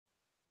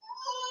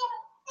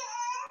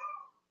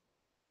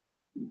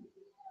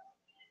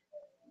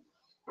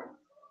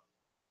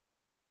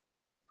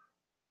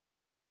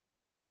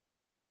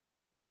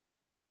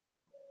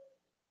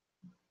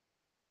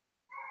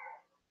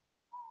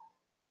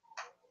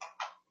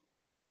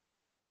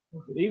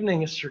Well, good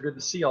evening. It's sure good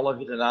to see all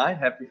of you tonight.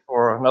 Happy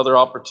for another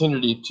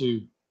opportunity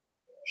to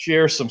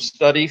share some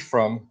study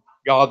from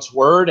God's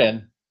Word,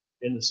 and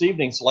in this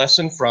evening's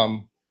lesson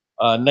from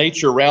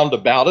Nature Round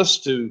About Us,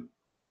 to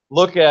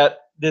look at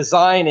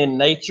design in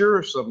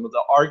nature, some of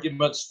the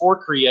arguments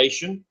for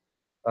creation.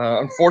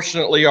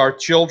 Unfortunately, our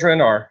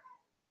children are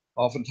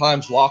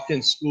oftentimes locked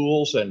in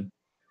schools and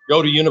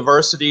go to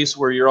universities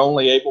where you're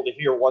only able to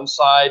hear one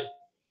side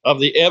of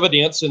the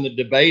evidence in the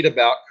debate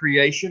about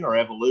creation or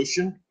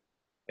evolution.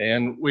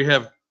 And we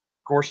have, of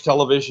course,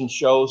 television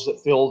shows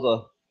that fill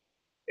the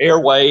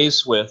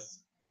airways with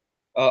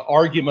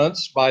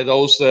arguments by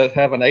those that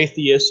have an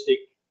atheistic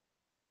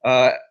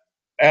uh,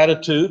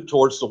 attitude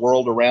towards the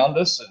world around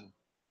us and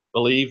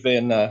believe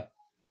in, a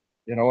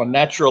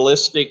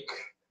naturalistic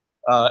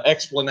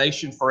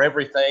explanation for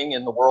everything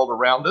in the world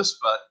around us.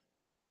 But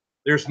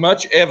there's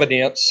much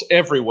evidence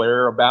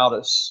everywhere about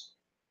us,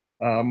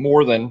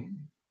 more than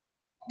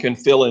can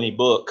fill any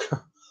book,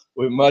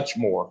 with much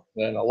more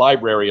than a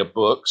library of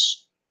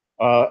books,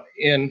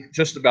 in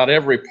just about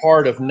every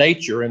part of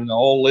nature and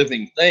all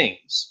living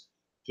things,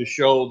 to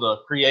show the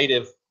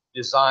creative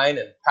design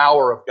and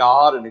power of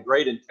God and the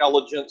great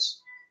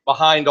intelligence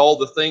behind all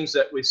the things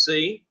that we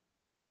see.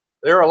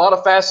 There are a lot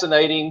of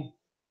fascinating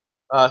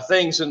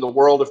things in the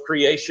world of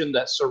creation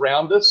that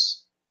surround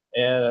us.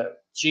 And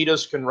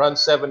cheetahs can run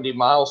 70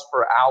 miles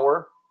per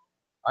hour.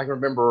 I can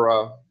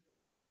remember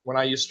when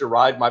I used to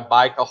ride my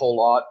bike a whole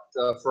lot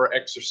for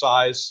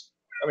exercise.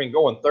 I mean,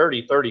 going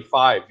 30,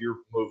 35, you're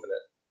moving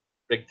it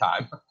big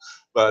time.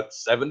 But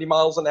 70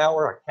 miles an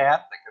hour, a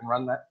cat that can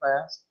run that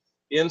fast.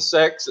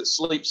 Insects that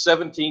sleep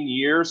 17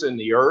 years in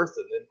the earth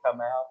and then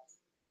come out.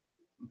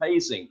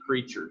 Amazing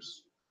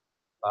creatures.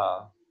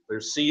 Uh,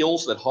 there's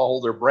seals that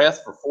hold their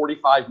breath for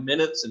 45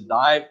 minutes and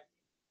dive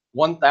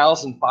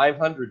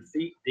 1,500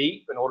 feet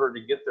deep in order to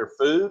get their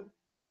food.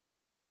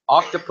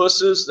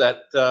 Octopuses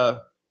that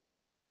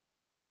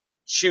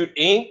shoot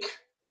ink.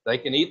 They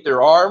can eat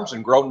their arms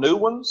and grow new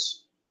ones.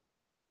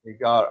 You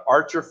got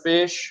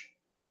archerfish,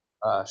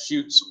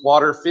 shoots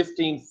water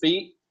 15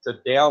 feet to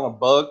down a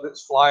bug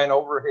that's flying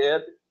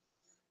overhead.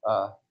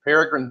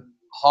 Peregrine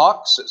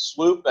hawks that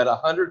swoop at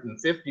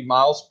 150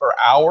 miles per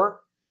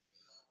hour.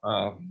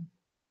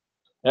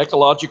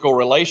 Ecological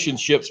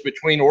relationships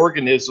between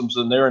organisms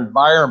and their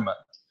environment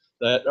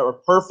that are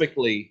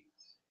perfectly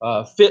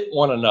fit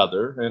one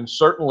another, and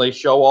certainly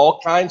show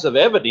all kinds of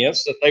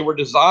evidence that they were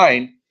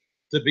designed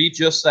to be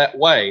just that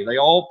way. They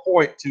all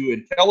point to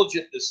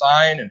intelligent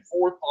design and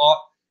forethought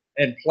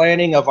and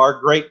planning of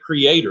our great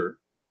creator,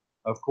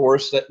 of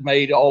course, that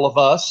made all of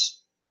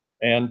us,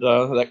 and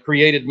that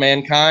created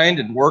mankind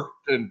and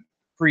worked and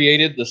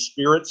created the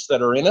spirits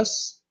that are in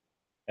us,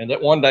 and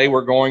that one day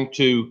we're going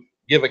to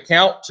give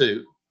account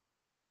to.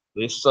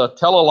 This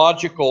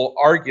teleological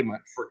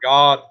argument for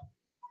God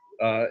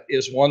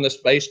is one that's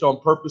based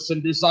on purpose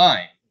and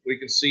design. We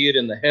can see it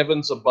in the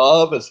heavens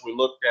above as we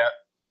look at,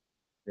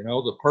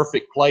 the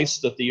perfect place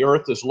that the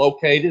earth is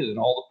located and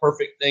all the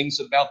perfect things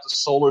about the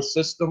solar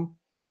system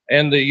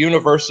and the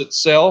universe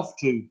itself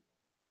to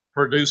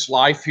produce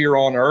life here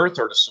on earth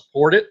or to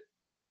support it.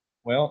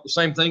 Well, the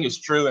same thing is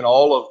true in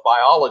all of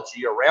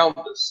biology around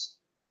us.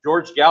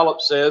 George Gallup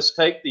says,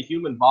 take the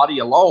human body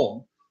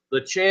alone,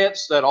 the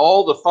chance that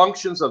all the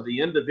functions of the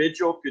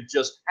individual could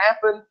just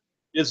happen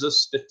is a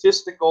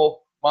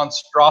statistical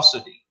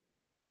monstrosity.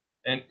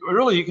 And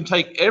really, you can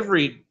take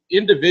every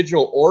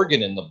individual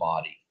organ in the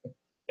body,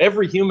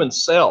 every human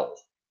cell,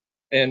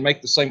 and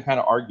make the same kind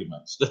of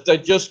arguments that they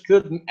just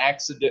couldn't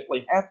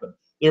accidentally happen.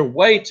 They're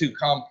way too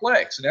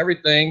complex, and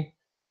everything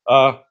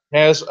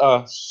has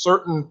a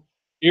certain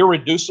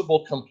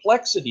irreducible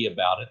complexity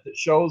about it that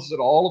shows that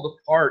all of the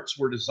parts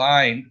were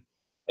designed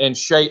and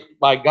shaped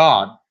by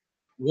God.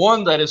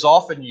 One that is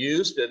often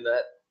used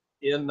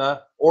in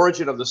the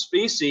Origin of the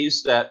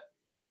Species that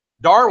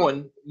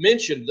Darwin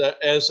mentioned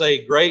that as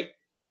a great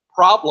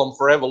problem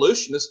for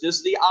evolutionists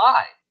is the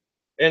eye.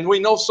 And we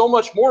know so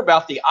much more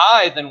about the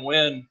eye than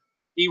when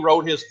he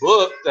wrote his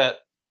book that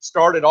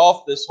started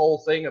off this whole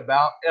thing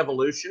about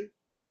evolution.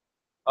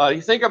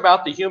 You think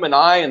about the human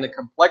eye and the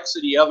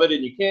complexity of it,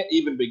 and you can't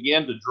even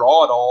begin to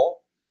draw it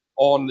all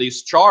on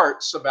these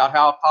charts about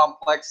how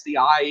complex the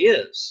eye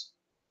is.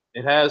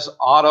 It has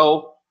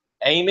auto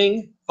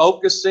aiming,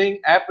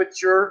 focusing,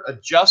 aperture,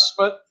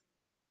 adjustment.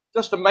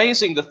 Just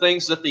amazing the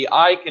things that the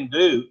eye can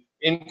do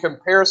in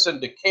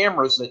comparison to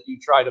cameras that you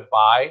try to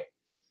buy.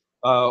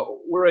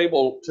 We're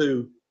able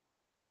to,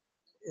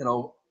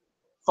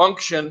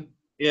 function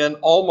in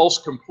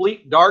almost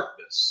complete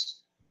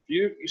darkness.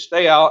 If you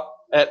stay out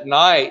at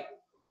night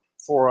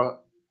for a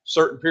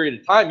certain period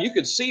of time, you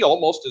can see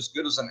almost as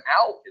good as an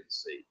owl can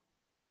see.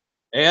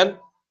 And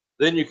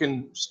then you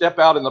can step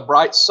out in the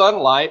bright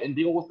sunlight and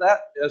deal with that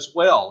as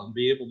well and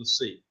be able to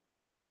see.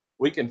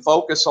 We can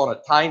focus on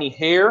a tiny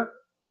hair,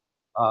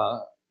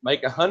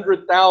 make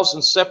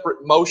 100,000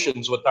 separate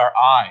motions with our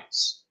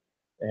eyes.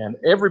 And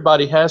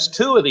everybody has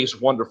two of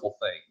these wonderful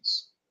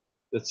things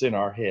that's in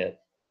our head.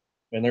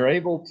 And they're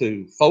able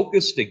to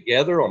focus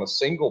together on a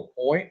single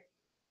point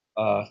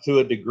to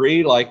a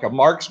degree, like a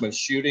marksman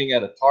shooting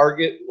at a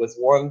target with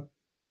one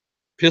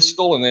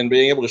pistol and then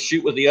being able to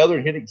shoot with the other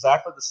and hit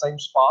exactly the same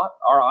spot.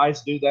 Our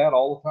eyes do that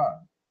all the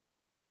time.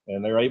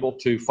 And they're able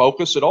to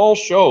focus. It all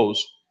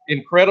shows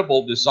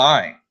incredible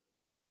design.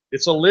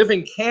 It's a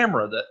living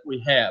camera that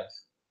we have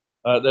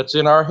that's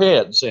in our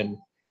heads. And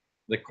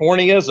the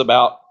cornea is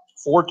about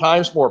 4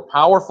 times more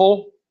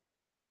powerful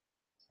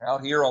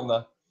out here on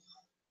the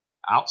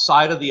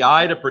outside of the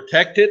eye to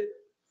protect it.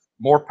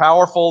 More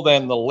powerful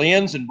than the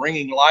lens in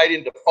bringing light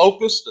into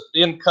focus. The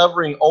thin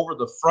covering over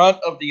the front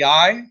of the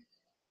eye.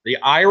 The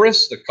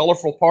iris, the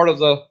colorful part of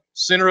the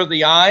center of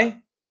the eye,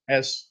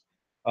 has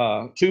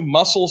 2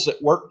 muscles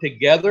that work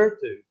together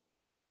to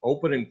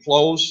open and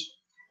close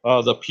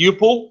the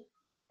pupil.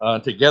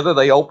 Together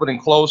they open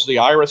and close the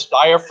iris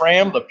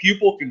diaphragm. The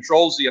pupil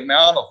controls the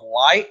amount of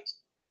light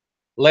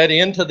let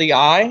into the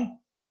eye,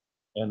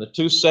 and the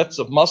 2 sets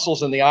of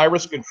muscles in the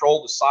iris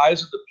control the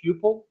size of the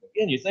pupil.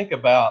 Again, you think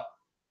about,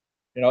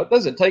 it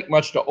doesn't take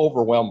much to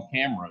overwhelm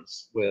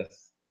cameras with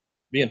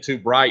being too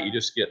bright. You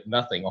just get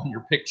nothing on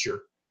your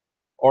picture,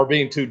 or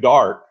being too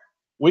dark.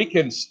 We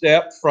can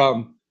step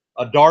from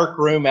a dark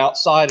room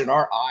outside and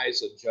our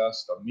eyes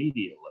adjust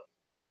immediately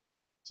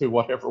to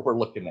whatever we're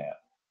looking at.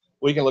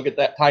 We can look at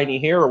that tiny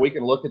hair, or we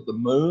can look at the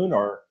moon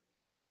or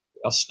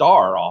a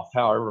star off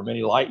however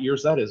many light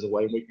years that is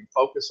away, and we can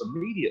focus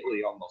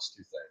immediately on those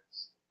 2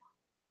 things.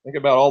 Think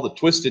about all the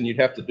twisting you'd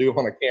have to do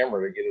on a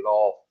camera to get it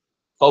all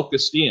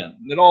focused in.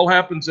 And it all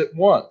happens at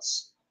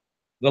once.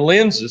 The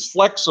lens is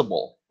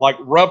flexible like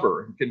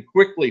rubber and can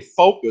quickly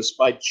focus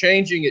by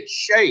changing its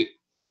shape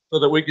so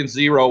that we can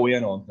zero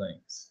in on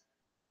things.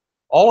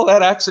 All of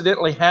that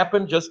accidentally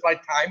happened just by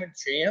time and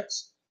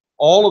chance?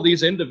 All of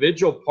these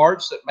individual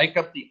parts that make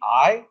up the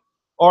eye?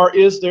 Or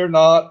is there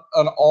not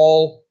an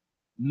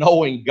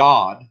all-knowing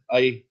God,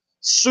 a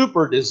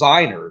super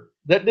designer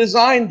that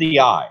designed the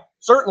eye?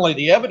 Certainly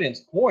the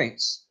evidence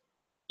points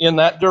in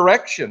that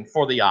direction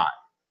for the eye.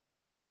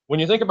 When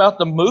you think about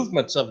the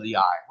movements of the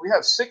eye, we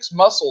have 6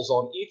 muscles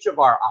on each of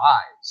our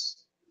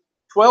eyes.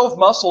 12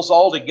 muscles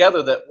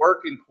altogether that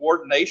work in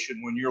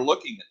coordination when you're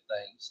looking at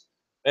things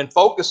and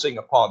focusing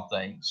upon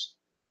things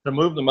to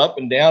move them up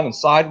and down and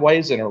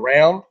sideways and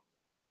around.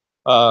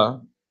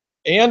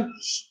 And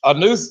a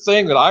new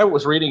thing that I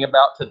was reading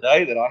about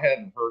today that I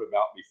hadn't heard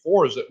about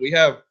before is that we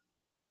have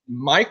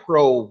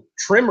micro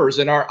tremors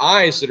in our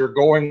eyes that are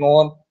going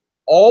on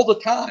all the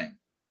time.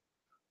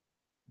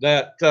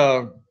 That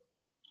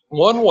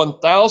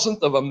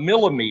 1/1000th of a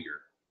millimeter,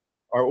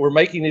 or we're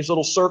making these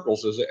little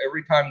circles as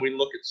every time we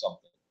look at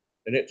something,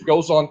 and it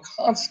goes on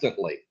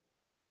constantly.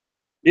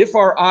 If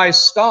our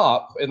eyes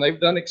stop, and they've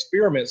done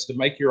experiments to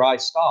make your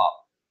eyes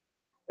stop,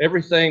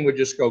 everything would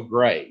just go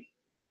gray.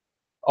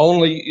 The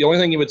only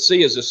thing you would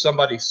see is if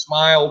somebody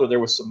smiled or there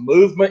was some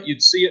movement,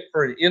 you'd see it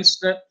for an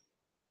instant,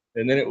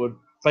 and then it would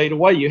fade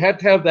away. You had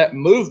to have that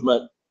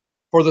movement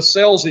for the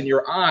cells in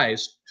your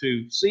eyes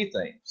to see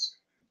things.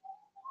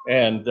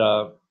 And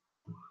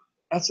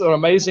that's an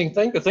amazing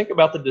thing to think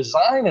about, the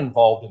design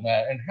involved in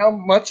that and how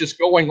much is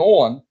going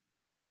on.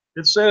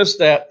 It says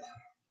that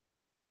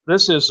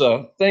this is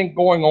a thing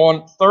going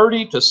on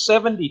 30 to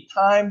 70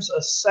 times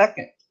a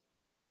second.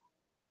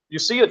 You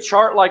see a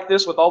chart like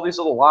this with all these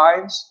little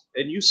lines,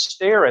 and you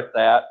stare at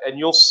that, and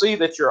you'll see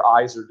that your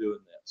eyes are doing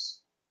this.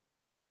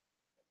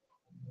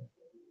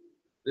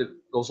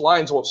 Those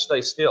lines won't stay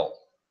still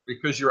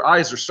because your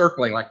eyes are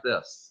circling like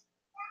this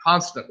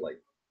constantly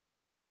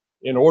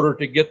in order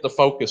to get the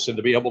focus and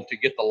to be able to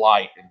get the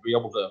light and be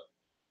able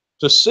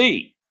to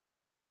see.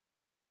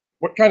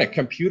 What kind of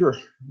computer,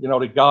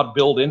 did God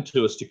build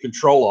into us to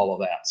control all of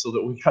that so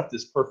that we got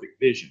this perfect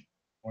vision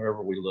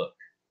wherever we look?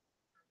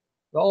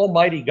 The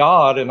Almighty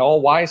God and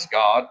all-wise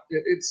God,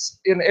 it's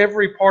in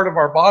every part of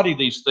our body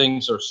these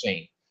things are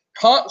seen.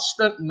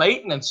 Constant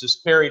maintenance is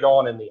carried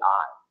on in the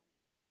eye.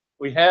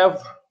 We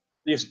have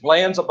these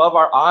glands above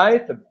our eye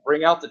to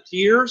bring out the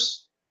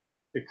tears,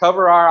 to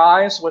cover our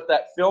eyes with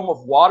that film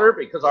of water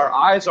because our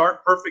eyes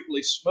aren't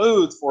perfectly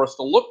smooth for us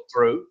to look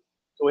through.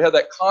 So we have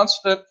that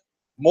constant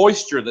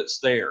moisture that's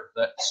there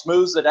that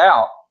smooths it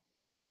out.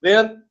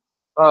 Then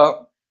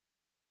the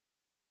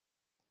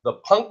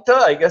puncta,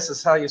 I guess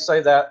is how you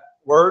say that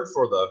word,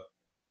 for the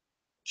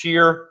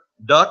tear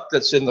duct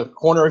that's in the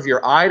corner of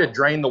your eye to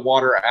drain the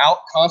water out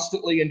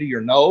constantly into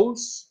your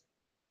nose,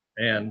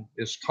 and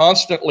is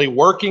constantly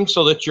working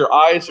so that your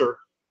eyes are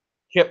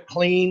kept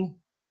clean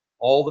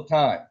all the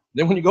time.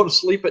 Then when you go to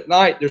sleep at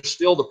night, there's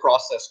still the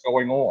process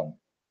going on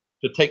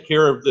to take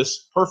care of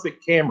this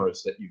perfect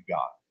cameras that you've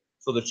got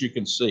so that you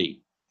can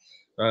see.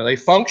 They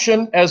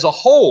function as a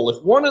whole.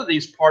 If one of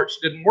these parts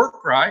didn't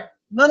work right,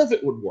 none of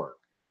it would work,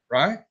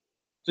 right?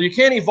 So you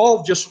can't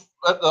evolve just,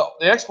 the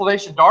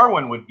explanation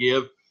Darwin would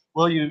give,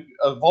 well, you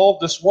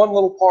evolve this one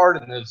little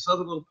part and this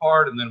other little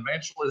part, and then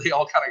eventually they've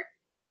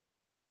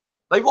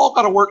all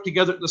got to work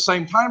together at the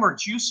same time or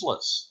it's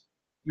useless.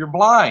 You're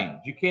blind.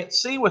 You can't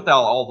see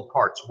without all the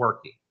parts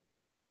working.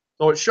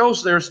 So it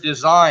shows there's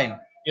design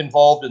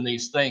involved in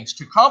these things.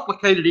 To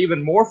complicate it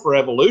even more for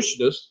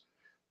evolutionists,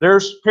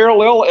 There's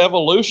parallel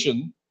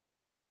evolution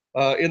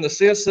in the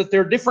sense that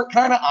there are different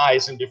kind of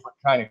eyes and different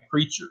kind of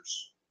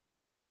creatures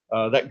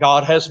that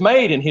God has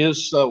made in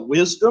His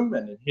wisdom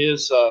and in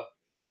His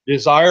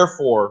desire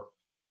for,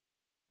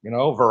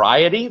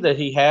 variety that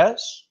He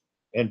has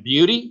and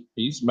beauty.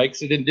 He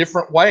makes it in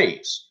different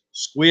ways.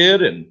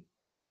 Squid and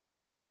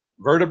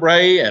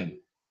vertebrae and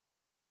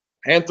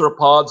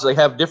anthropods, they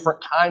have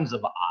different kinds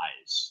of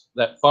eyes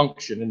that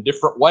function in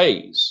different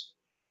ways.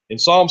 In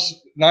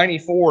Psalms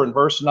 94 and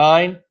verse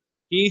 9,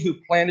 he who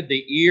planted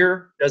the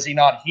ear, does he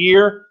not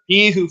hear?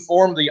 He who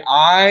formed the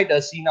eye,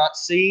 does he not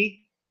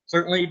see?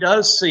 Certainly he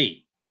does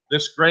see.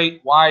 This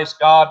great wise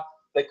God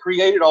that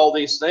created all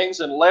these things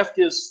and left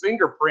his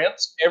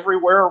fingerprints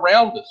everywhere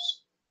around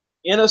us,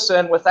 in us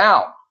and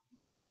without.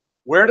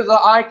 Where did the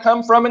eye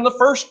come from in the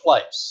first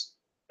place?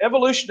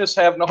 Evolutionists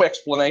have no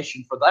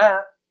explanation for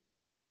that.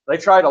 They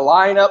try to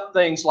line up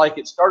things like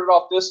it started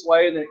off this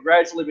way and then it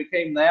gradually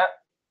became that.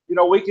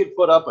 We could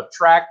put up a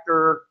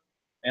tractor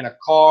and a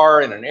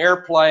car and an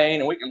airplane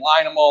and we can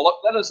line them all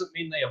up. That doesn't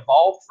mean they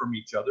evolved from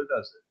each other,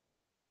 does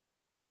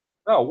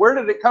it? No, where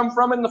did it come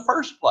from in the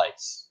first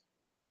place?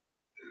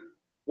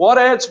 What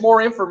adds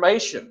more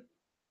information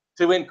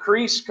to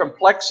increase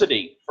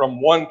complexity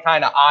from one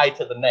kind of eye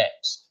to the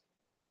next?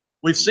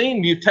 We've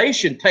seen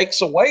mutation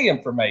takes away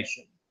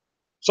information.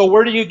 So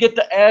where do you get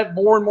to add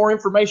more and more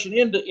information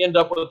in to end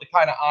up with the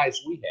kind of eyes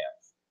we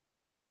have?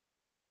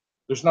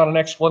 There's not an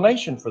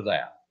explanation for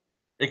that,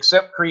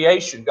 except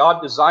creation.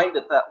 God designed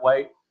it that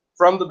way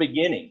from the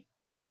beginning.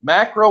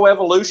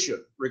 Macroevolution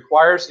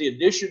requires the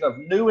addition of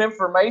new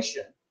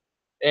information,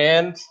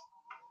 and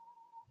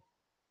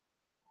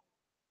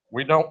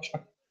we don't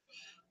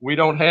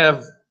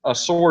have a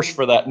source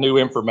for that new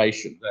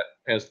information that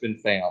has been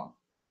found.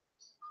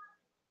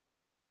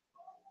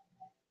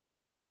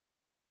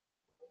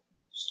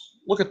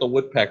 Look at the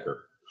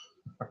woodpecker.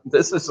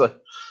 This is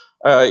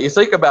you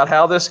think about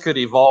how this could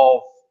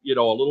evolve, a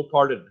little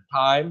part at a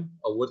time,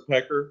 a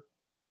woodpecker.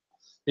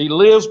 He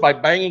lives by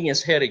banging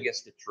his head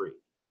against a tree.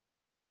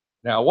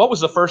 Now, what was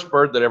the first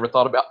bird that ever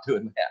thought about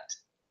doing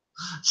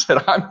that? Said,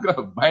 I'm going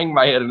to bang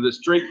my head into this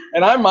tree,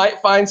 and I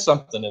might find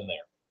something in there,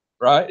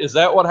 right? Is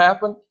that what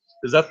happened?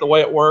 Is that the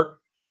way it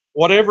worked?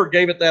 Whatever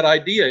gave it that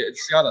idea,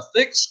 it's got a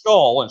thick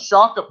skull and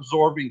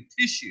shock-absorbing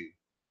tissue,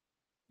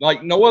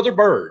 like no other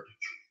bird,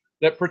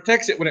 that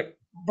protects it when it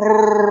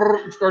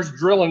starts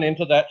drilling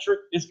into that tree.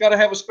 It's got to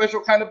have a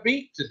special kind of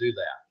beak to do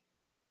that.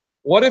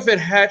 What if it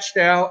hatched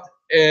out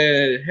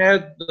and it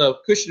had the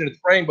cushion in its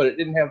frame, but it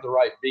didn't have the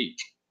right beak?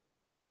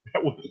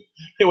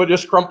 It would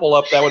just crumple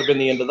up. That would have been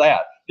the end of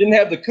that. Didn't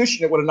have the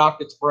cushion, it would have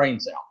knocked its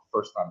brains out the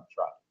first time it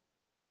tried.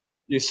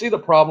 You see the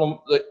problem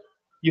that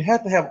you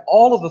have to have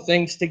all of the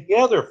things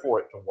together for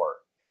it to work.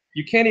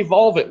 You can't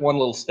evolve it one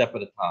little step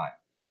at a time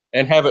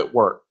and have it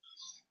work.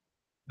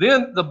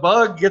 Then the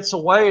bug gets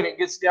away and it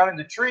gets down in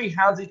the tree.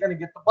 How's he going to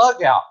get the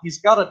bug out? He's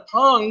got a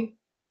tongue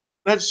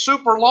that's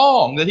super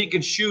long that he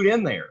can shoot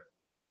in there.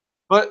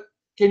 But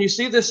can you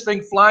see this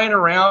thing flying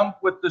around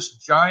with this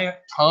giant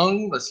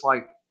tongue that's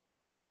like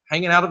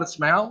hanging out of its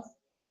mouth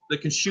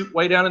that can shoot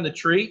way down in the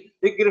tree?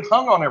 It get it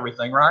hung on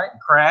everything, right?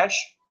 And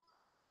crash.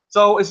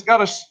 So it's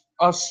got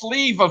a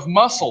sleeve of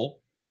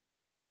muscle,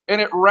 and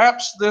it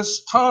wraps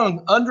this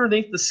tongue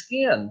underneath the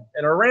skin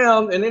and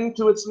around and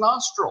into its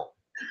nostril.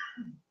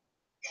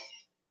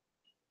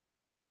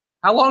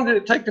 How long did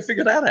it take to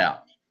figure that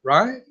out,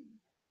 right?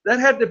 That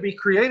had to be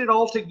created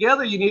all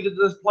together. You needed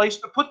this place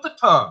to put the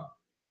tongue.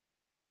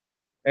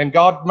 And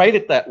God made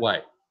it that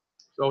way.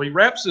 So he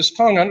wraps his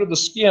tongue under the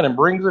skin and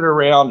brings it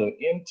around and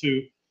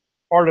into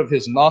part of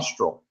his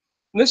nostril.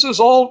 And this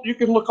is all, you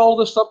can look all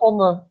this up on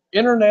the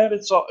internet.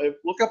 It's all,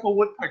 look up a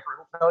woodpecker,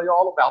 it'll tell you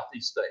all about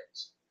these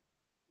things.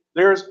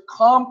 There's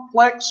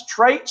complex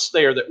traits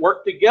there that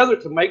work together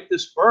to make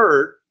this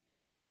bird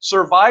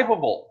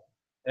survivable.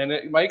 And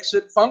it makes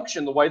it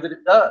function the way that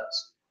it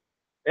does.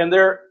 And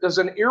there's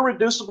an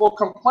irreducible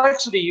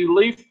complexity. You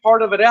leave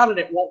part of it out and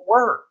it won't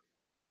work,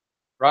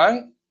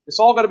 right? It's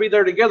all got to be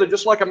there together,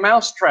 just like a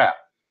mouse trap.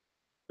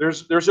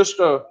 There's just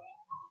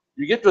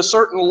you get to a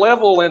certain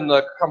level in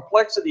the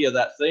complexity of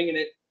that thing, and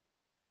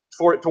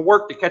for it to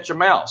work to catch a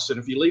mouse. And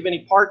if you leave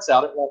any parts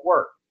out, it won't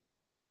work.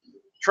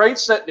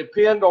 Traits that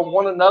depend on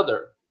one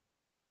another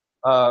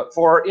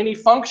for any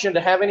function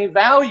to have any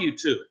value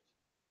to it.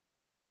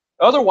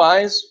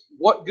 Otherwise,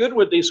 what good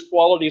would these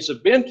qualities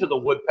have been to the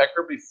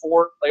woodpecker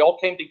before they all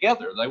came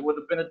together? They would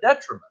have been a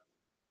detriment.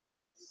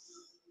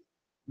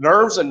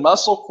 Nerves and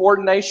muscle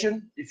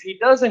coordination. If he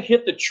doesn't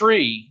hit the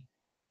tree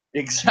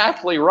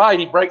exactly right,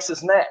 he breaks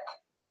his neck,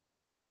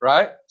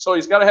 right? So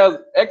he's got to have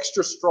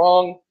extra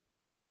strong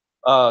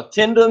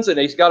tendons, and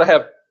he's got to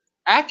have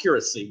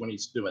accuracy when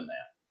he's doing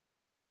that.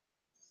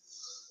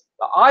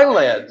 The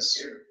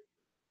eyelids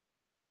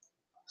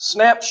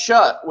snap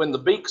shut when the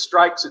beak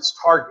strikes its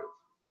target.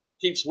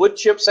 Keeps wood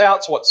chips out,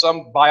 it's what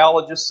some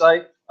biologists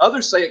say.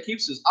 Others say it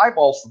keeps his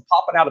eyeballs from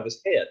popping out of his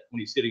head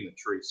when he's hitting the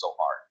tree so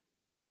hard.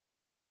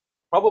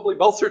 Probably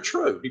both are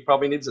true. He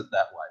probably needs it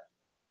that way.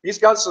 He's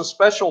got some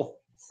special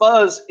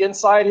fuzz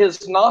inside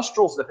his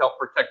nostrils that help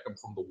protect him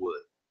from the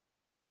wood.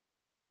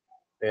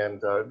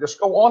 And just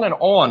go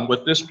on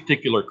with this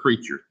particular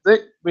creature.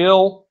 Thick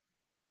bill,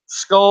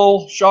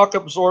 skull, shock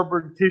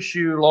absorber,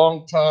 tissue,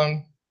 long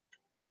tongue.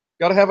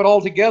 Got to have it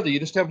all together. You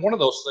just have one of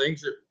those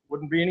things, it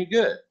wouldn't be any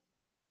good.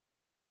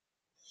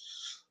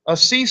 A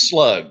sea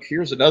slug.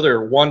 Here's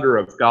another wonder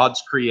of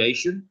God's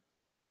creation.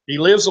 He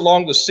lives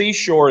along the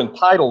seashore in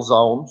tidal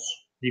zones.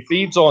 He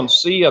feeds on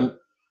sea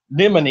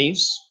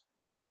anemones.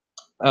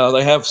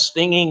 They have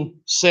stinging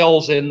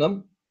cells in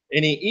them,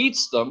 and he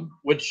eats them,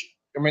 which,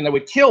 I mean, they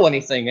would kill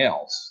anything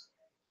else.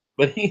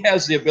 But he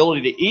has the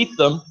ability to eat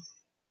them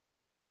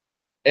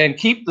and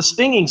keep the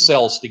stinging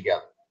cells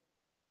together,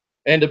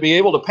 and to be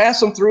able to pass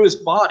them through his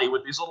body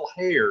with these little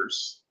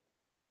hairs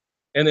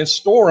and then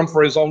store them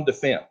for his own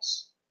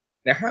defense.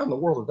 Now, how in the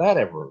world did that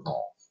ever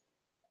evolve?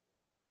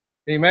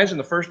 Can you imagine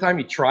the first time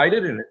he tried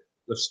it and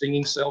the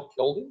stinging cell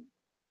killed him?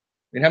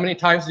 I mean, how many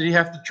times did he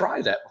have to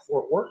try that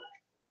before it worked?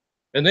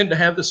 And then to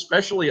have this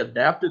specially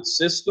adapted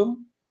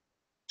system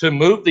to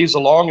move these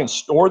along and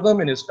store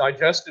them in his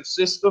digestive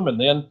system and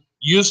then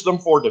use them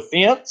for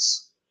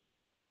defense.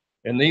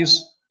 And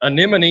these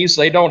anemones,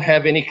 they don't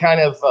have any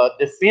kind of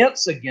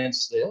defense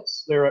against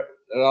this. They're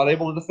not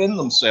able to defend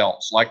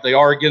themselves like they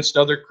are against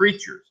other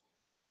creatures.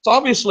 It's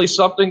obviously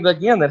something that,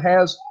 again, that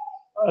has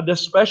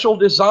this special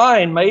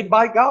design made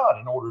by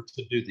God in order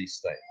to do these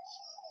things.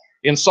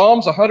 In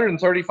Psalms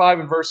 135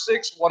 and verse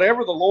 6,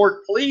 whatever the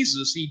Lord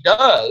pleases, he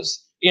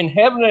does in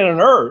heaven and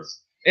on earth,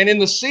 and in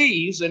the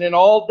seas and in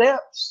all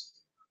depths.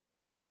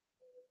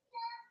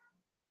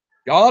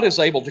 God is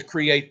able to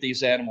create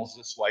these animals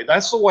this way.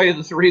 That's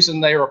the reason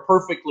they are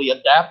perfectly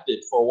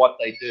adapted for what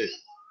they do.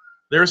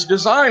 There's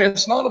design.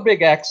 It's not a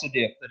big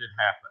accident that it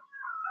happened.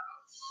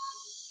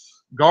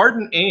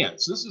 Garden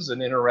ants. This is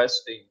an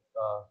interesting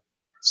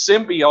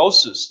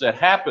symbiosis that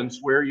happens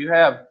where you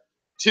have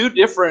two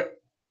different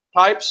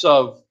types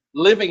of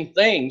living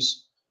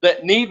things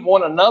that need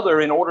one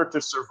another in order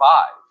to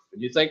survive.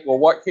 And you think, well,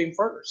 what came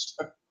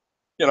first?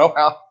 You know,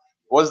 how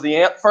was the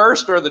ant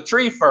first or the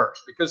tree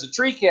first? Because the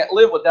tree can't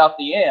live without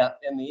the ant,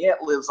 and the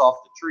ant lives off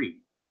the tree.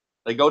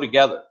 They go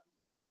together.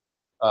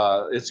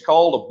 It's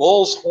called a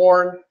bull's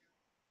horn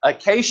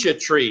acacia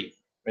tree.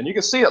 And you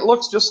can see it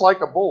looks just like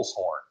a bull's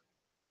horn.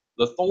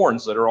 The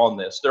thorns that are on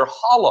this, they're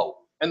hollow,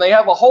 and they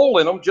have a hole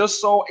in them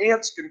just so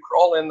ants can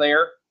crawl in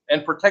there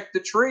and protect the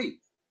tree.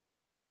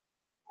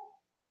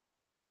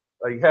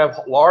 You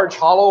have large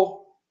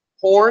hollow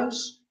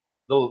horns.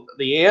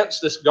 The ants,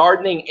 this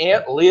gardening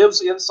ant,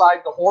 lives inside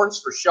the horns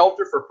for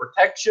shelter, for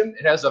protection.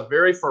 It has a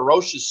very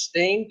ferocious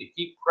sting to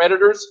keep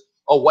predators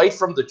away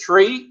from the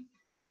tree.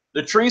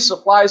 The tree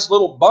supplies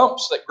little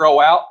bumps that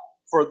grow out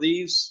for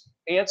these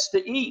ants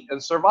to eat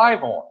and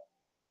survive on.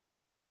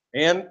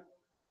 And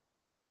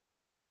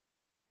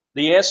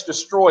the ants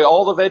destroy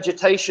all the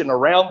vegetation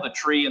around the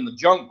tree in the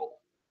jungle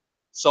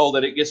so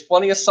that it gets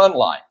plenty of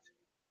sunlight.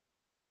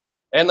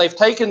 And they've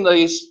taken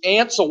these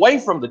ants away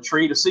from the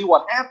tree to see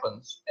what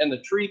happens, and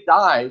the tree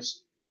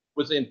dies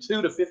within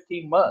 2 to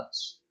 15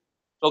 months.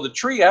 So the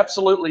tree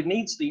absolutely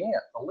needs the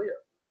ant to live.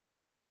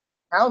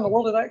 How in the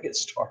world did that get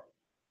started?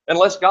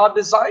 Unless God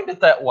designed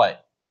it that way.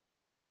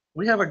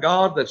 We have a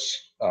God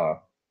that's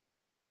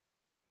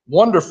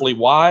wonderfully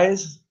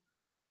wise,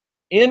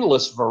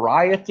 endless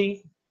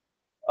variety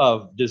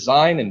of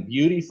design and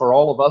beauty for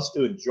all of us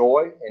to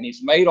enjoy, and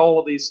he's made all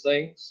of these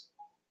things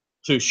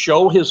to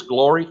show his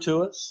glory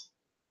to us.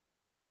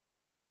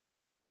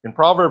 In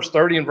Proverbs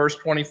 30 and verse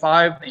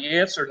 25, the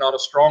ants are not a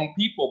strong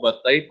people, but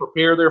they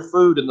prepare their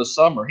food in the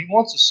summer. He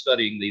wants us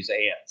studying these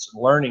ants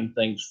and learning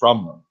things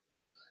from them.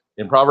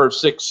 In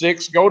Proverbs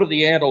 6:6, go to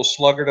the ant, O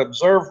sluggard,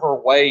 observe her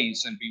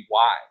ways and be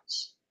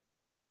wise.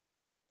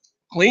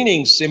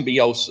 Cleaning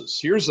symbiosis.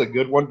 Here's a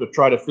good one to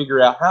try to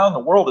figure out how in the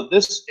world did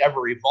this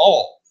ever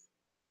evolve.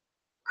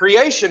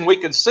 Creation, we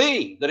can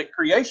see that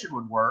creation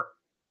would work.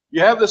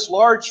 You have this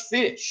large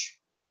fish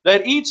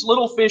that eats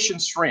little fish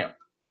and shrimp.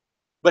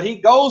 But he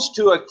goes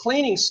to a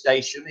cleaning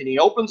station and he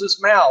opens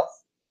his mouth,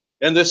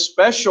 and this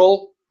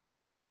special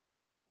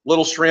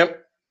little shrimp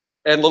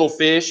and little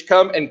fish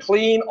come and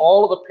clean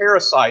all of the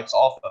parasites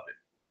off of it.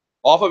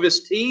 Off of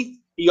his teeth,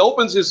 he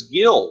opens his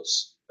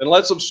gills and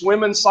lets them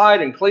swim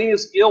inside and clean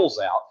his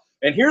gills out.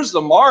 And here's the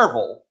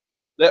marvel,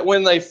 that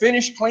when they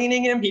finish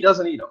cleaning him, he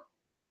doesn't eat them,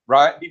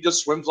 right? He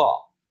just swims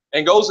off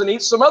and goes and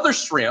eats some other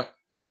shrimp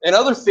and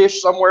other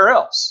fish somewhere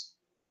else.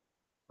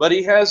 But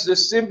he has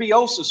this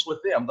symbiosis with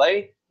them.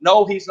 They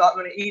know he's not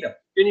going to eat them.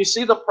 Can you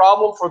see the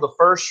problem for the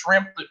first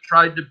shrimp that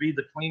tried to be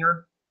the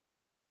cleaner?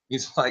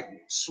 He's like,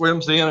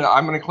 swims in, and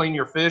I'm going to clean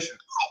your fish.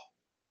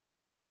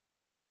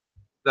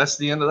 That's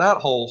the end of that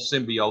whole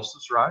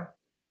symbiosis, right?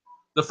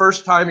 The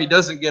first time he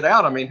doesn't get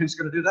out, I mean, who's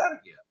going to do that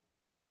again?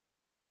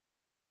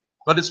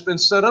 But it's been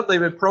set up.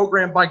 They've been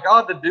programmed by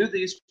God to do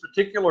these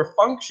particular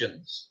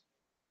functions.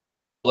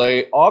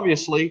 They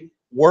obviously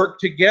work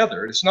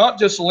together. It's not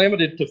just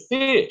limited to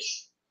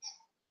fish.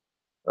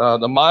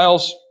 The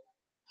Miles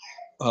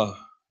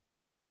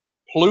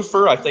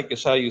Plouffer, I think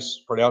is how you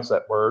pronounce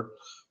that word,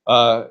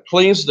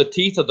 Cleans the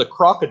teeth of the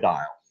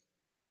crocodile.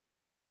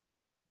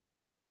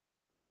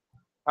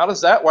 How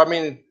does that? Well, I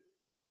mean,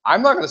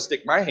 I'm not going to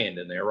stick my hand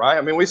in there, right?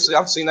 I mean,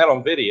 I've seen that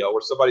on video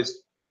where somebody's,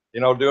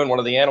 doing one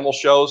of the animal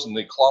shows and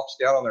they clomps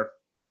down on their,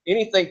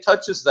 anything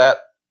touches that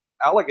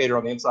alligator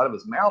on the inside of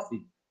his mouth,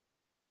 he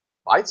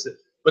bites it.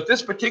 But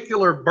this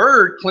particular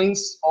bird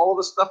cleans all of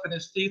the stuff in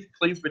his teeth,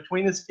 cleans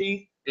between his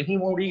teeth, and he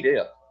won't eat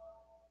it.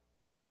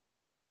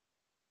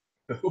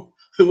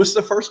 Who was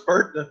the first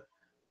bird to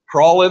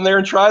crawl in there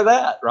and try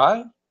that,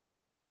 right?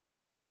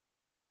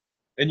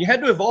 And you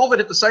had to evolve it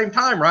at the same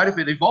time, right? If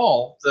it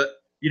evolved, that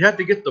you'd have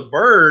to get the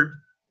bird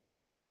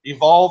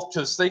evolved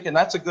to thinking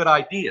that's a good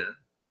idea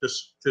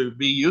to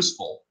be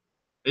useful.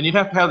 And you'd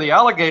have to have the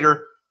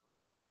alligator,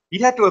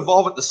 you'd have to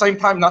evolve at the same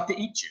time not to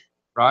eat you,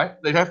 right?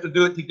 They'd have to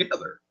do it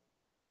together.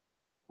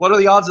 What are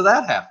the odds of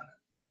that happening?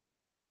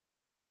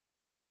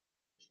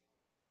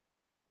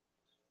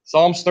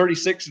 Psalms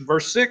 36 and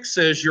verse 6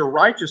 says, your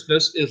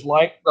righteousness is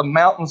like the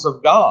mountains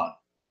of God.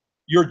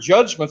 Your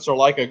judgments are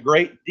like a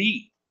great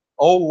deep.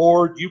 O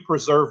Lord, you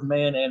preserve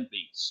man and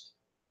beast.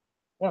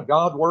 Yeah,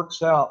 God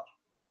works out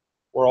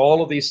where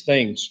all of these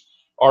things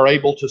are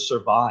able to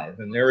survive.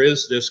 And there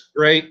is this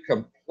great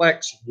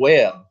complex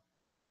web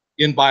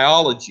in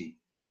biology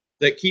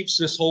that keeps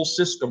this whole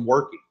system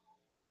working,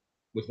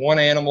 with one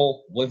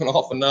animal living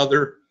off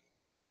another,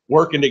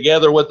 working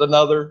together with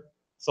another,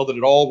 so that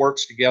it all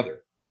works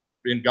together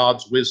in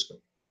God's wisdom.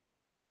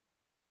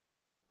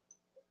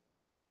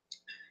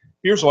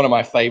 Here's one of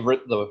my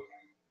favorite, the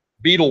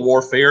beetle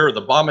warfare, or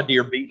the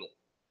bombardier beetle.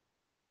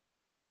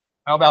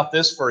 How about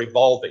this for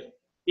evolving?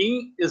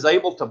 He is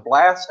able to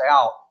blast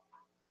out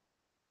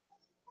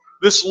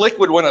this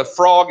liquid when a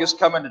frog is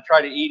coming to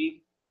try to eat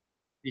him.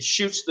 He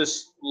shoots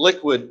this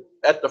liquid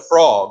at the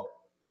frog.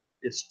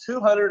 It's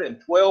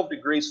 212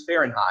 degrees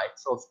Fahrenheit,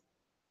 so it's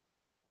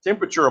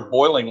temperature of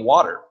boiling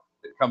water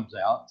that comes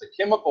out. It's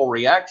a chemical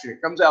reaction.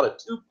 It comes out of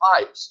two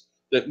pipes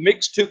that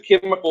mix two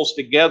chemicals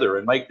together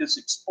and make this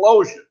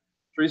explosion.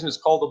 The reason it's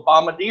called the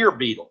bombardier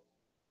beetle.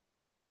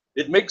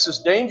 It mixes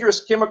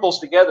dangerous chemicals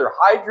together.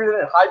 Hydrogen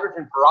and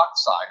hydrogen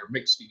peroxide are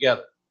mixed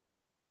together.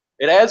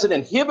 It adds an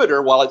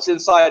inhibitor while it's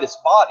inside its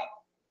body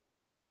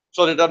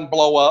so that it doesn't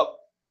blow up,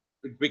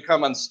 it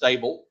become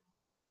unstable.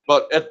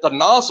 But at the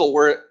nozzle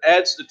where it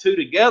adds the two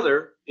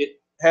together,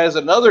 it has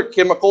another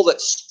chemical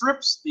that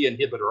strips the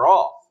inhibitor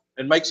off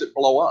and makes it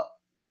blow up.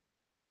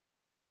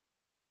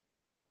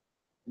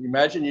 Can you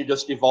imagine you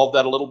just evolved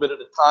that a little bit at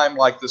a time,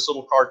 like this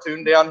little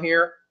cartoon down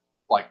here?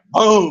 Like,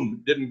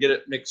 boom, didn't get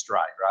it mixed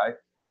right?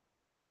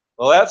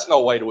 Well, that's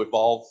no way to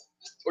evolve.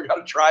 We got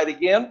to try it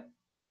again,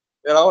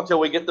 until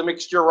we get the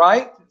mixture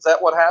right. Is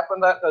that what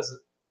happened? That doesn't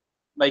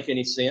make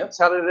any sense.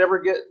 How did it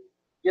ever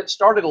get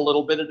started a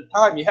little bit at a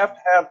time? You have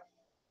to have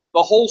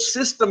the whole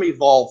system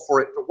evolve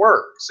for it to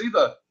work. See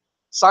the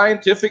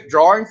scientific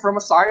drawing from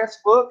a science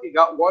book? You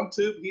got one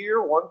tube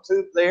here, one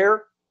tube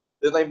there.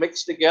 Then they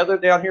mix together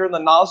down here in the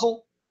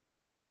nozzle.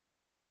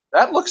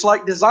 That looks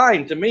like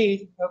design to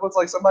me. That looks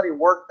like somebody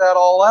worked that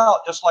all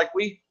out, just like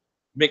we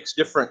mix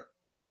different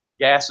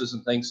gases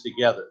and things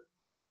together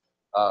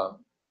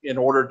in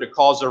order to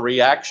cause a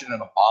reaction in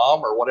a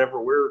bomb or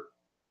whatever we're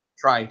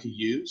trying to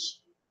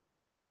use.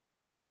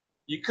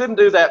 You couldn't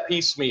do that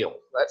piecemeal.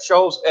 That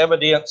shows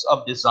evidence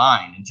of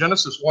design. In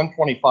Genesis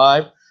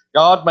 1:25,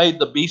 God made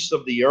the beasts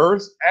of the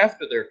earth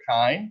after their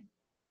kind,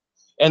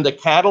 and the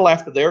cattle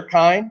after their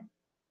kind,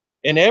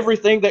 and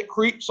everything that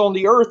creeps on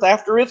the earth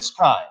after its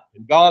kind.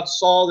 And God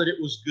saw that it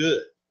was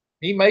good.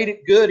 He made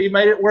it good. He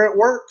made it where it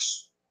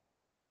works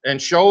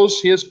and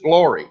shows his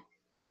glory.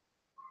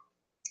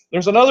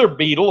 There's another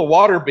beetle, a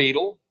water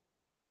beetle.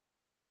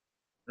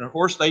 And of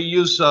course, they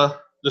use the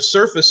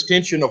surface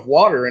tension of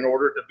water in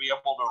order to be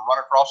able to run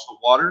across the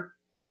water.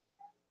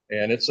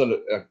 And it's a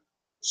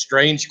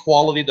strange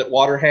quality that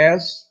water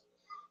has.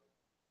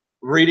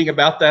 Reading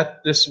about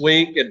that this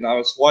week, and I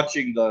was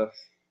watching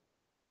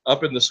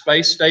up in the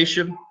space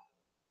station,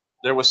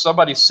 there was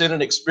somebody sent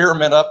an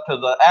experiment up to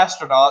the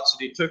astronauts,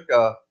 and he took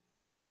a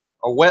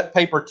wet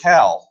paper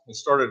towel and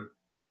started,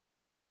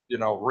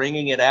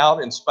 wringing it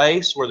out in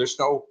space where there's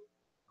no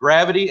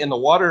gravity, and the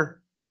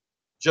water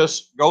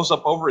just goes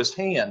up over his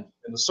hand,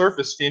 and the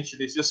surface tension,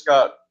 he's just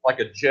got like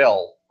a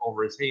gel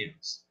over his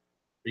hands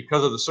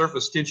because of the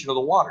surface tension of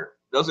the water.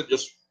 It doesn't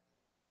just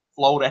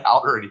float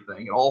out or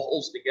anything. It all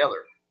holds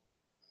together.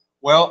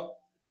 Well,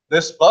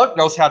 this bug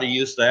knows how to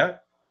use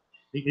that.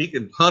 He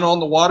can hunt on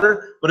the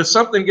water, but if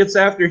something gets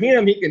after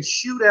him, he can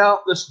shoot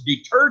out this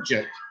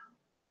detergent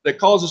that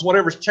causes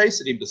whatever's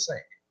chasing him to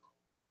sink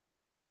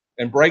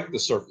and break the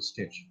surface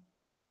tension.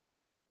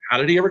 How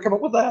did he ever come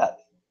up with that?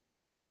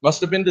 Must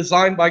have been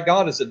designed by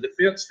God as a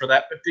defense for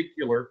that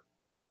particular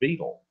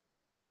beetle,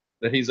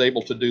 that he's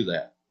able to do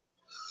that.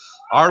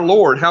 Our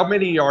Lord, how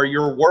many are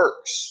your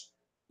works?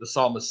 The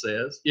psalmist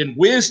says, in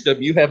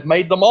wisdom you have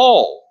made them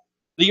all.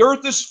 The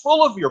earth is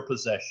full of your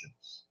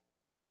possessions.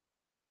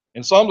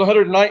 In Psalm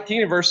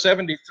 119 and verse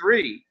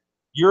 73,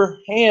 your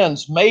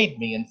hands made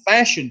me and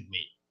fashioned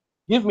me.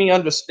 Give me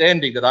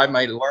understanding that I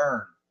may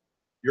learn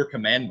your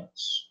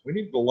commandments. We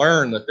need to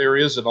learn that there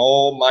is an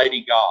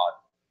almighty God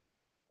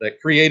that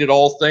created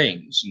all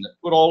things and that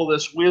put all of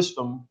this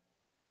wisdom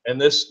and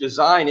this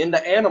design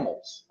into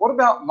animals. What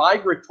about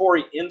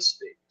migratory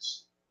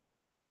instincts?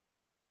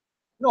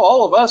 You know,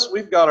 all of us,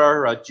 we've got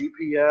our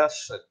GPS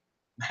and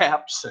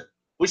maps, and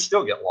we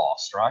still get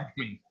lost, right? I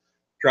mean,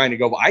 trying to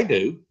go, I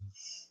do.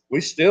 We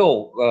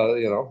still,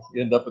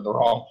 end up in the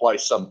wrong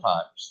place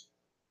sometimes.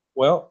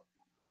 Well,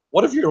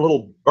 what if you're a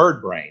little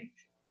bird brain?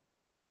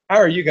 How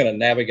are you going to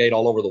navigate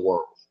all over the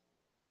world?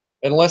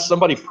 Unless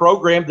somebody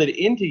programmed it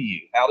into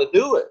you how to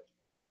do it.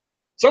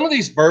 Some of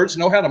these birds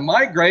know how to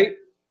migrate,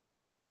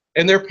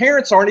 and their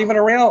parents aren't even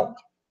around.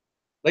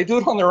 They do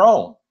it on their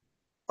own.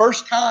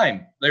 First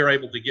time they're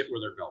able to get where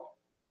they're going.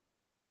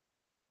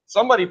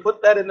 Somebody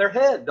put that in their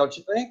head, don't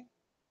you think?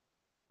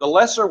 The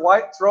lesser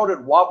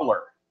white-throated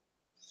warbler.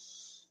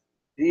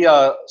 He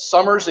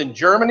summers in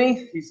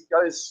Germany. He's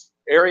got his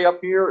area up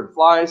here and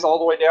flies all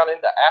the way down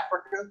into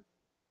Africa.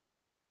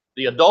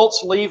 The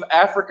adults leave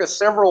Africa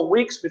several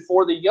weeks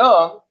before the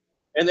young,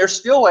 and they're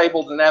still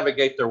able to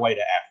navigate their way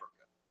to Africa.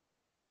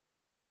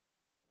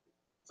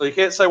 So you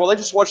can't say, well, they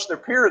just watched their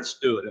parents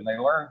do it and they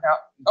learn how.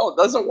 No, it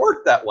doesn't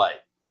work that way.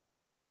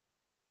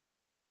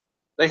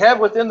 They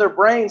have within their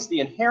brains the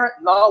inherent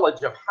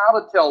knowledge of how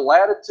to tell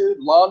latitude,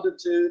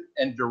 longitude,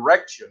 and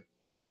direction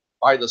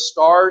by the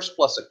stars,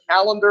 plus a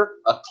calendar,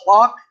 a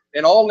clock,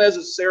 and all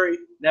necessary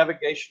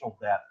navigational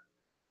data.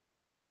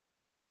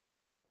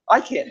 I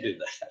can't do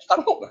that. I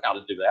don't know how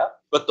to do that,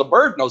 but the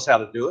bird knows how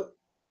to do it.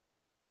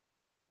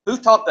 Who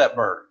taught that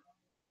bird?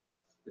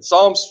 In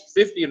Psalms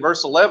 50 and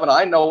verse 11,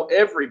 I know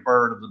every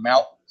bird of the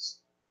mountains,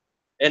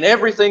 and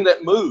everything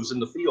that moves in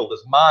the field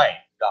is mine,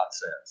 God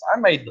says. I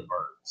made the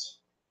birds.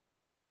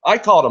 I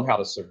taught them how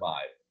to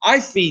survive. I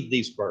feed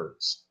these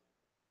birds.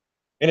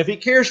 And if he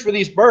cares for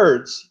these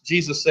birds,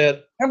 Jesus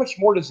said, how much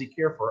more does he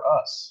care for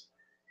us?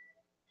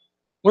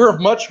 We're of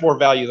much more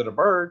value than a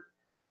bird.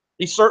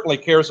 He certainly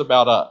cares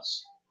about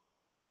us.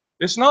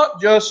 It's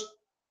not just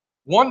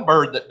one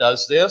bird that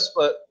does this,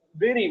 but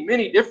many,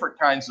 many different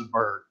kinds of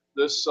bird.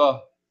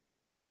 The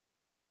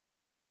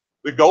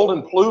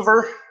golden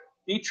plover,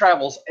 he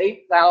travels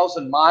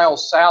 8,000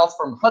 miles south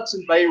from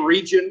Hudson Bay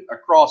region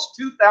across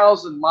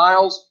 2,000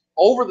 miles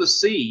over the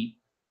sea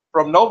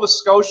from Nova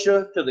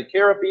Scotia to the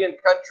Caribbean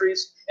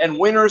countries and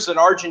winters in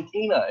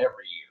Argentina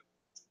every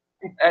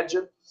year.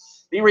 Imagine.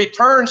 He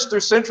returns through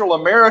Central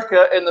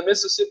America and the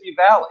Mississippi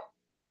Valley.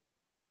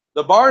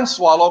 The barn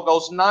swallow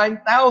goes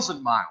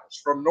 9,000 miles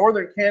from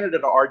northern Canada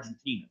to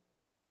Argentina.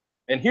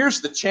 And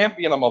here's the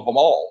champion of them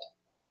all.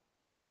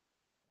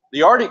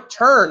 The Arctic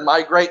tern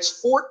migrates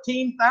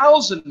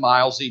 14,000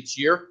 miles each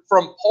year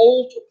from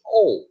pole to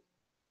pole.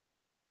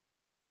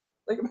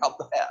 Think about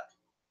that.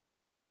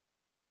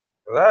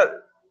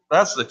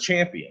 That's the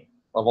champion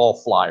of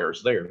all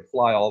flyers there, to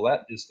fly all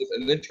that distance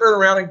and then turn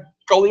around and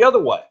go the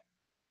other way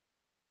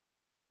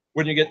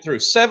when you get through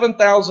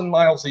 7,000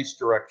 miles each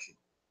direction.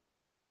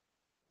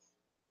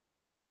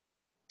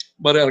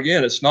 But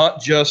again, it's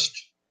not just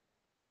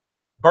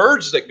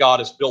birds that God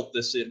has built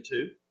this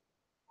into.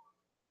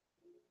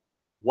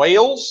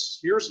 Whales,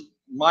 here's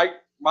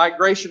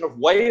migration of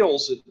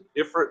whales in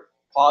different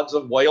pods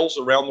of whales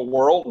around the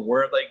world and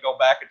where they go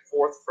back and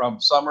forth from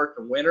summer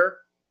to winter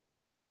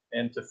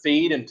and to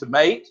feed and to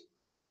mate.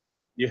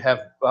 You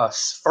have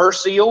fur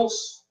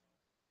seals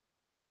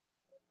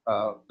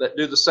that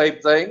do the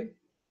same thing.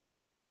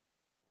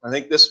 I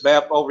think this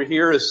map over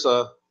here is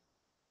the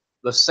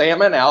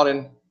salmon out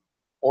in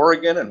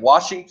Oregon and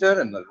Washington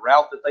and the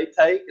route that they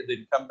take and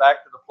then come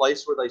back to the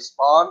place where they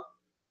spawn.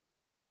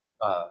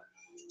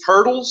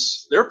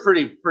 Turtles, they're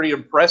pretty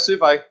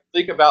impressive. I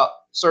think about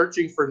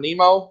Searching for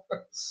Nemo,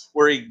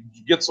 where he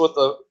gets with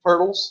the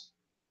turtles.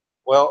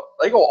 Well,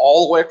 they go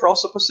all the way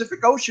across the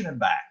Pacific Ocean and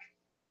back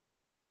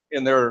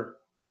in their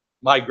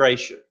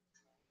migration.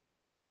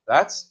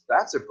 That's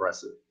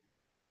impressive.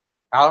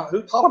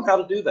 Who taught them how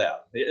to do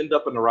that? They end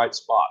up in the right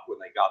spot when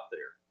they got there.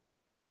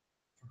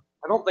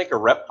 I don't think a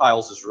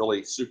reptiles is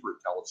really super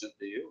intelligent,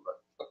 do you?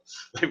 But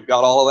they've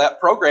got all of that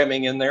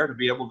programming in there to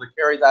be able to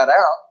carry that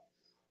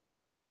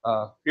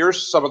out.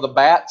 Here's some of the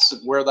bats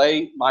and where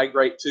they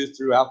migrate to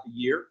throughout the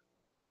year.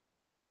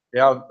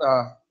 Yeah,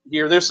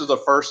 here these are the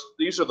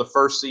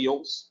first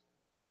seals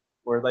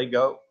where they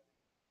go.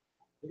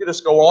 You can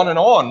just go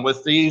on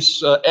with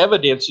these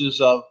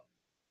evidences of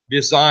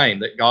design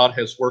that God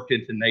has worked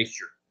into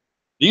nature.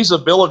 These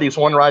abilities,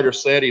 one writer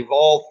said,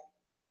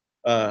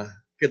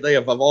 could they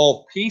have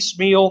evolved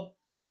piecemeal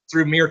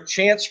through mere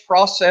chance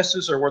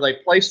processes, or were they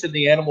placed in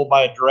the animal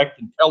by a direct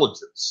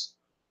intelligence?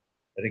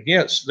 And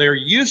again, they're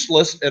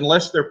useless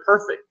unless they're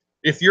perfect.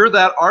 If you're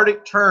that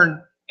Arctic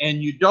tern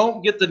and you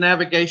don't get the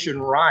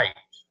navigation right,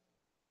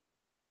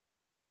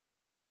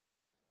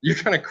 you're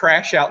going to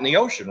crash out in the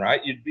ocean,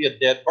 right? You'd be a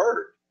dead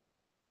bird.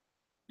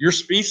 Your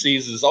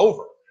species is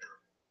over.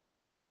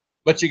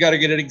 But you got to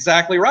get it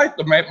exactly right.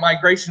 The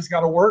migration's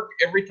got to work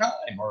every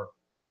time, or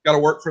got to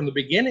work from the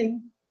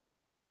beginning.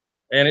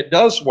 And it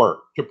does work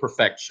to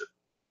perfection.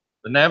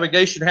 The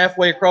navigation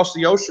halfway across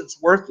the ocean is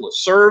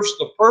worthless. Serves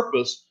the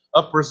purpose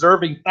of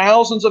preserving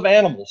thousands of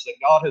animals that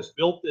God has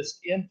built this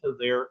into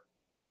their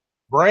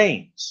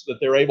brains, that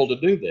they're able to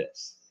do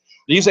this.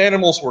 These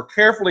animals were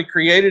carefully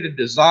created and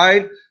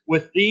designed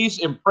with these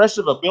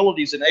impressive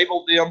abilities,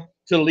 enabled them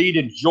to lead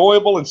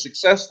enjoyable and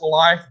successful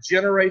life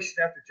generation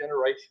after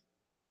generation.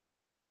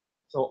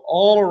 So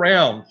all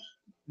around,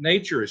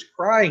 nature is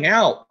crying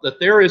out that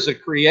there is a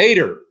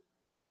creator,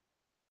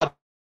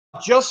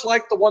 just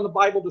like the one the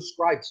Bible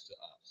describes to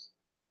us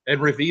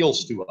and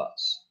reveals to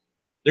us.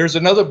 There's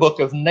another book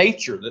of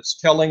nature that's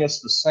telling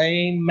us the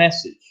same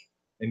message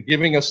and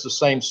giving us the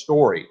same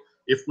story,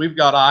 if we've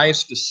got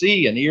eyes to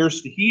see and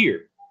ears to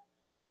hear.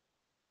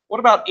 What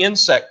about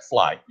insect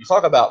flight? You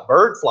talk about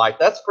bird flight,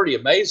 that's pretty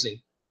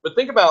amazing. But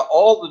think about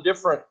all the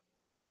different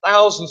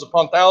thousands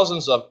upon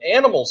thousands of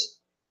animals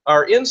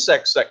or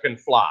insects that can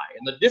fly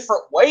and the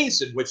different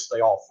ways in which they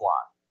all fly.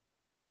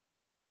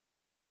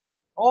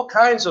 All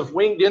kinds of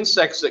winged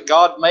insects that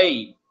God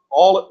made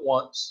all at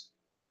once,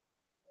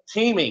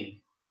 teeming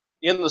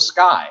in the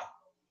sky.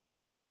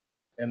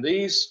 And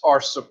these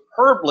are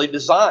superbly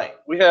designed.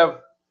 We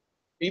have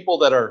people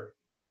that are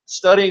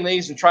studying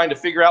these and trying to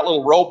figure out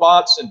little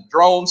robots and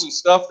drones and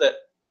stuff that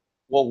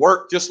will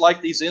work just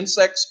like these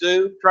insects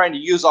do, trying to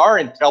use our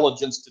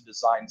intelligence to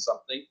design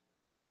something,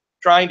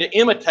 trying to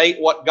imitate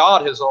what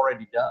God has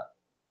already done.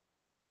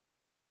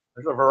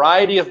 There's a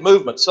variety of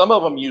movements. Some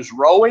of them use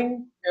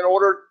rowing in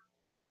order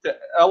to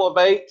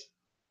elevate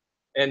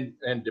and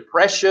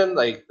depression.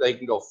 They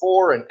can go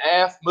fore and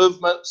aft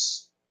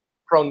movements,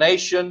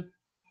 pronation,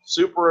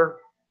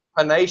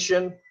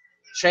 supination,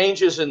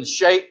 changes in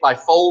shape by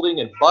folding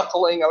and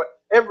buckling.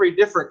 Every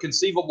different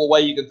conceivable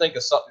way you can think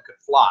of something could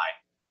fly.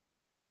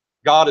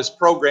 God has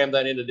programmed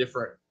that into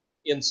different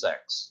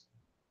insects.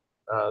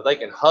 They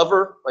can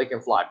hover, they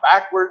can fly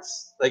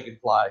backwards, they can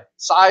fly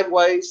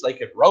sideways, they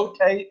can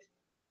rotate.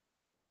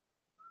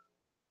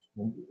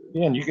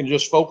 Again, you can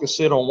just focus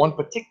in on one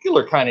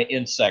particular kind of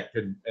insect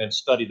and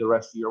study the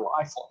rest of your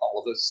life on all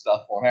of this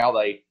stuff, on how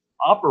they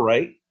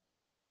operate.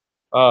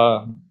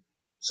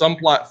 Some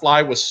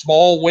fly with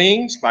small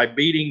wings by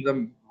beating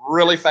them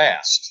really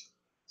fast.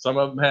 Some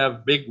of them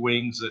have big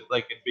wings that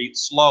they can beat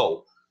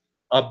slow.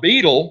 A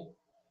beetle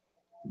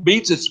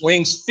beats its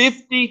wings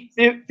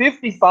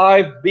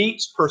 55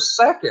 beats per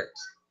second.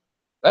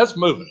 That's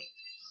moving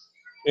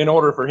in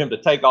order for him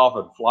to take off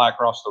and fly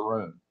across the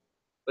room.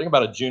 Think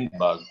about a June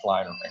bug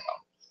flying around,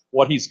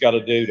 what he's got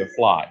to do to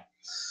fly.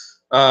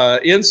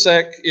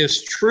 Insect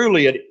is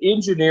truly an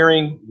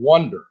engineering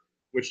wonder,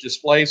 which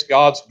displays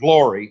God's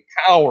glory,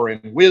 power,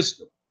 and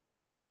wisdom.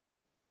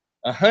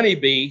 A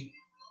honeybee,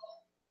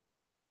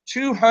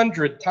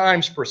 200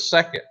 times per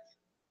second,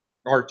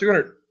 or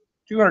 200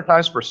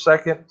 times per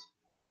second.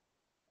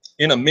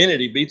 In a minute,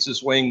 he beats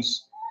his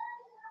wings.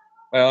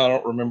 Well, I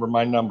don't remember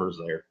my numbers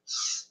there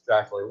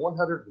exactly.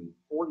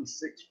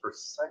 146 per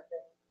second.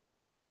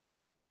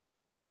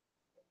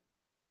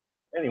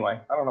 Anyway,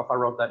 I don't know if I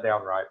wrote that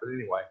down right, but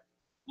anyway,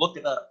 look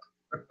it up.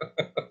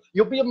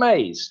 You'll be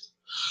amazed.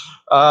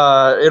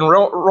 In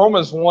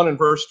Romans 1 and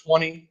verse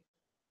 20,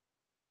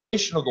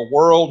 of the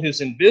world,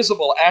 his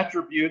invisible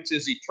attributes,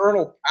 his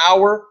eternal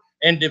power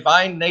and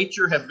divine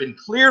nature have been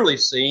clearly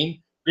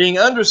seen, being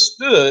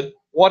understood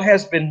what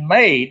has been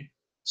made,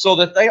 so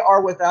that they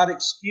are without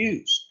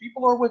excuse.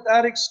 People are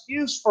without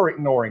excuse for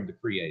ignoring the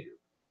Creator.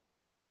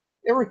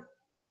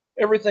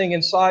 Everything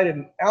inside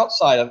and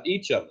outside of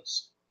each of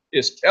us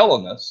is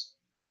telling us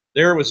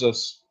there was a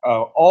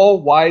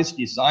all-wise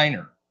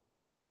designer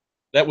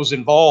that was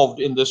involved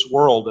in this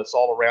world that's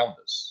all around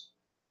us.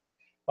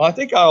 Well, I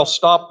think I'll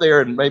stop there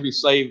and maybe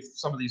save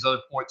some of these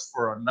other points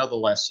for another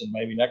lesson,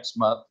 maybe next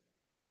month.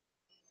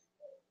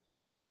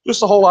 Just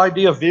the whole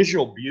idea of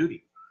visual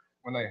beauty.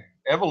 When the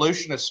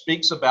evolutionist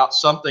speaks about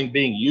something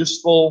being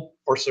useful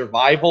for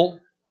survival,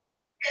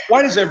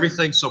 why is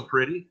everything so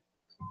pretty?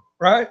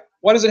 Right?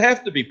 Why does it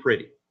have to be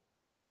pretty?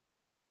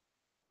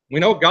 We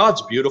know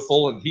God's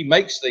beautiful and he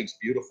makes things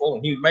beautiful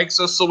and he makes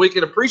us so we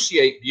can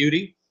appreciate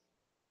beauty.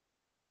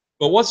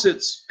 But what's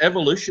its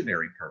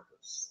evolutionary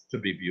purpose? To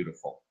be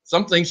beautiful.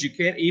 Some things you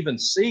can't even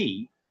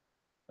see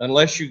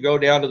unless you go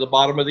down to the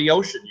bottom of the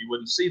ocean. You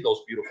wouldn't see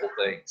those beautiful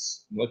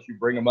things. Unless you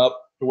bring them up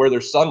to where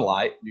there's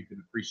sunlight, you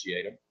can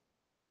appreciate them.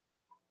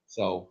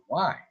 So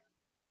why?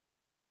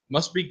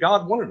 Must be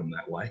God wanted them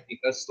that way.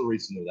 That's the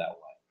reason they're that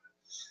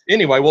way.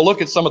 Anyway, we'll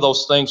look at some of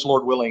those things,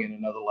 Lord willing, in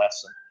another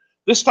lesson.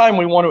 This time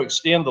we want to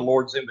extend the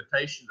Lord's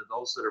invitation to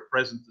those that are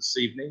present this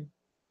evening.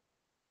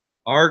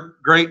 Our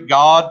great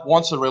God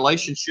wants a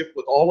relationship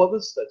with all of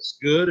us that's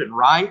good and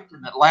right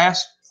and that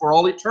lasts for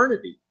all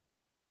eternity.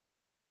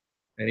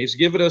 And he's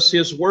given us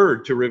his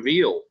word to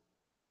reveal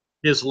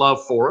his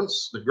love for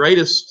us. The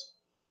greatest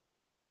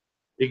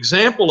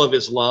example of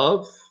his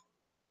love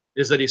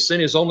is that he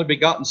sent his only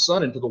begotten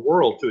Son into the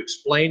world to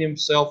explain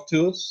himself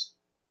to us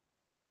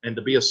and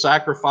to be a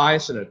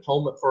sacrifice and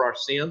atonement for our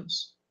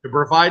sins, to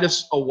provide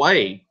us a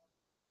way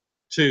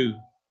to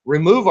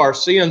remove our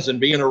sins and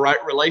be in a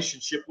right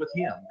relationship with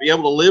him, be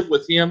able to live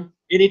with him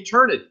in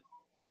eternity.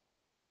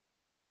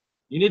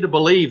 You need to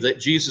believe that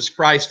Jesus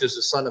Christ is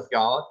the Son of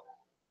God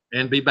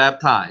and be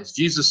baptized.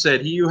 Jesus said,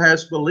 he who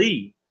has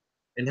believed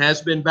and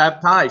has been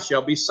baptized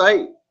shall be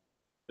saved,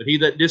 but he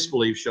that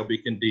disbelieves shall be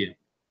condemned.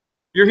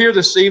 If you're here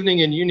this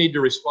evening and you need to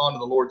respond to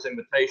the Lord's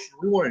invitation,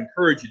 we want to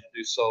encourage you to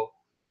do so.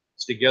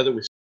 It's together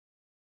we